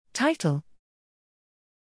Title: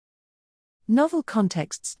 Novel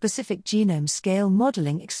context-specific genome-scale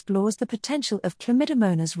modeling explores the potential of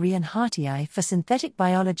Chlamydomonas reinhardtii for synthetic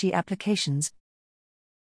biology applications.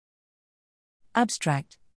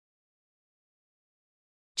 Abstract: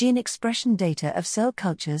 Gene expression data of cell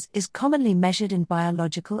cultures is commonly measured in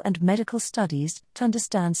biological and medical studies to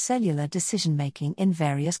understand cellular decision-making in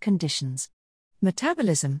various conditions.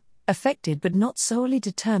 Metabolism, affected but not solely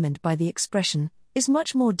determined by the expression, is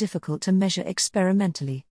much more difficult to measure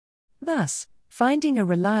experimentally. Thus, finding a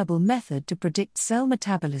reliable method to predict cell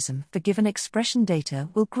metabolism for given expression data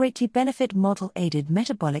will greatly benefit model-aided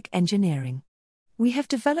metabolic engineering. We have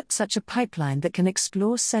developed such a pipeline that can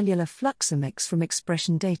explore cellular fluxomics from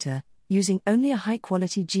expression data, using only a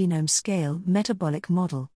high-quality genome-scale metabolic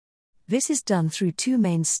model. This is done through two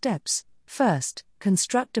main steps. First,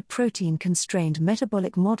 construct a protein-constrained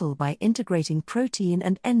metabolic model by integrating protein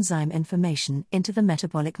and enzyme information into the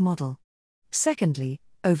metabolic model. Secondly,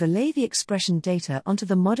 overlay the expression data onto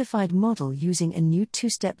the modified model using a new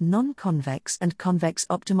two-step non-convex and convex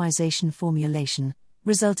optimization formulation,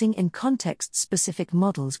 resulting in context-specific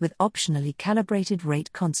models with optionally calibrated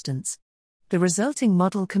rate constants. The resulting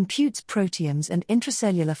model computes proteomes and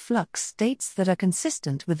intracellular flux states that are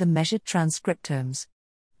consistent with the measured transcriptomes.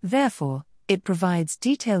 Therefore, it provides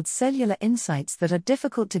detailed cellular insights that are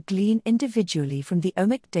difficult to glean individually from the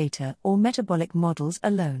omic data or metabolic models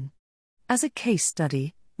alone. As a case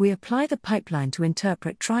study, we apply the pipeline to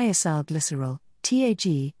interpret triacylglycerol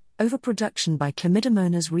 (TAG) overproduction by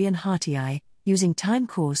Chlamydomonas reinhardtii, using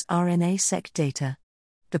time-course RNA-seq data.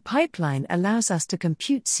 The pipeline allows us to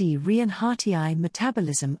compute C. reinhardtii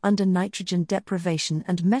metabolism under nitrogen deprivation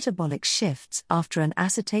and metabolic shifts after an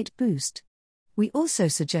acetate boost. We also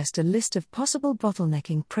suggest a list of possible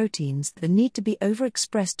bottlenecking proteins that need to be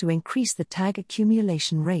overexpressed to increase the TAG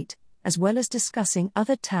accumulation rate, as well as discussing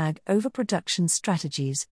other TAG overproduction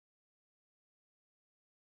strategies.